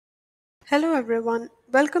Hello everyone,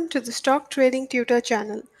 welcome to the Stock Trading Tutor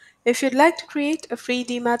channel. If you'd like to create a free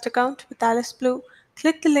demat account with Alice Blue,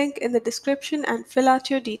 click the link in the description and fill out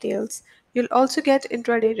your details. You'll also get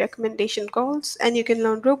intraday recommendation calls and you can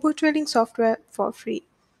learn robo trading software for free.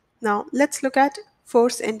 Now let's look at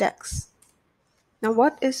Force Index. Now,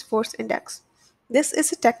 what is force index? This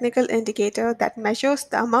is a technical indicator that measures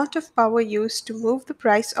the amount of power used to move the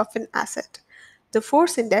price of an asset. The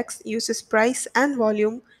force index uses price and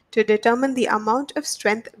volume to determine the amount of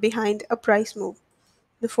strength behind a price move.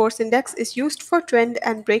 The force index is used for trend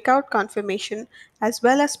and breakout confirmation as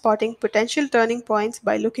well as spotting potential turning points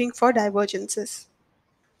by looking for divergences.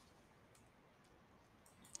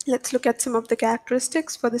 Let's look at some of the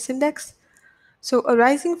characteristics for this index. So a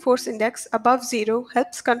rising force index above zero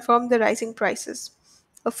helps confirm the rising prices.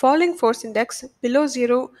 A falling force index below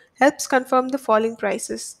zero helps confirm the falling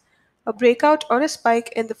prices. A breakout or a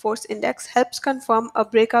spike in the force index helps confirm a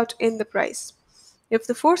breakout in the price. If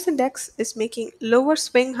the force index is making lower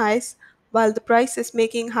swing highs while the price is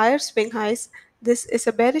making higher swing highs, this is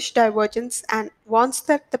a bearish divergence and warns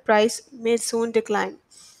that the price may soon decline.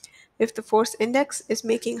 If the force index is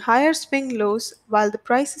making higher swing lows while the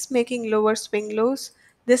price is making lower swing lows,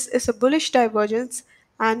 this is a bullish divergence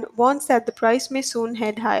and warns that the price may soon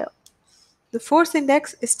head higher. The force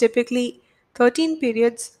index is typically 13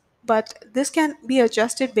 periods, but this can be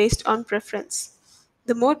adjusted based on preference.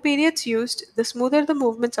 The more periods used, the smoother the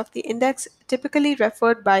movements of the index, typically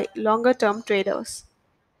referred by longer term traders.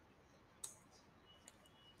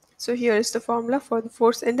 So here is the formula for the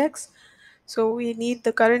force index. So we need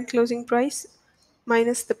the current closing price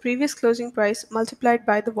minus the previous closing price multiplied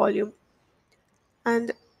by the volume.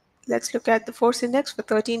 And let's look at the force index for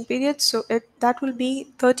 13 periods. So that will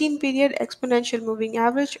be 13 period exponential moving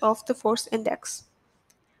average of the force index.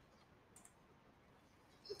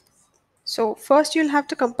 So first you'll have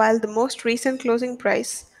to compile the most recent closing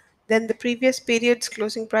price, then the previous period's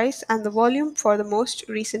closing price and the volume for the most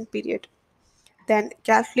recent period. Then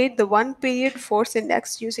calculate the one period force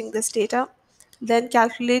index using this data. Then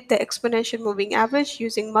calculate the exponential moving average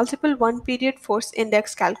using multiple one period force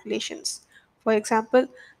index calculations. For example,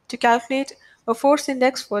 to calculate a force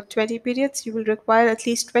index for 20 periods, you will require at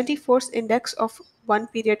least 20 force index of one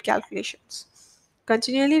period calculations.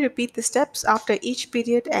 Continually repeat the steps after each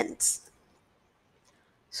period ends.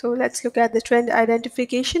 So let's look at the trend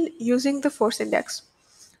identification using the force index.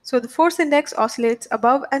 So the force index oscillates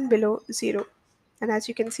above and below zero. And as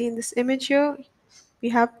you can see in this image here, we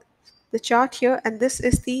have the chart here, and this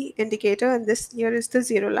is the indicator, and this here is the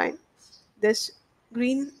zero line. This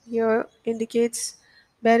green here indicates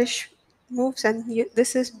bearish moves, and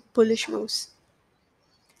this is bullish moves.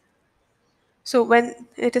 So when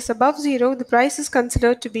it is above zero, the price is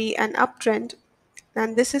considered to be an uptrend,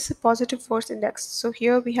 and this is a positive force index. So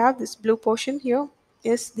here we have this blue portion here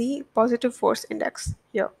is the positive force index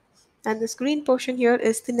here. And this green portion here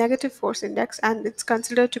is the negative force index, and it's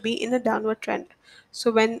considered to be in a downward trend. So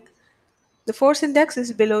when the force index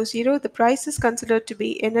is below zero, the price is considered to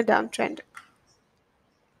be in a downtrend.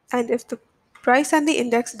 And if the price and the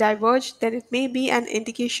index diverge, then it may be an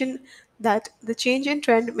indication that the change in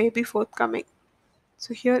trend may be forthcoming.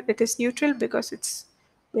 So here it is neutral because it's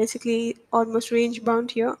basically almost range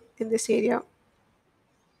bound here in this area.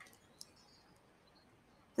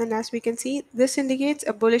 And as we can see, this indicates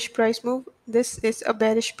a bullish price move. This is a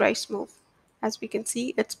bearish price move. As we can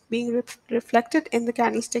see, it's being reflected in the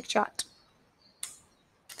candlestick chart.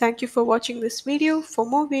 Thank you for watching this video. For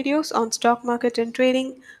more videos on stock market and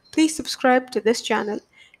trading, please subscribe to this channel.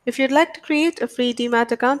 If you'd like to create a free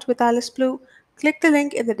demat account with Alice Blue, click the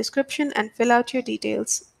link in the description and fill out your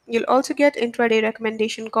details. You'll also get intraday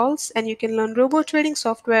recommendation calls and you can learn robo trading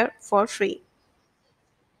software for free.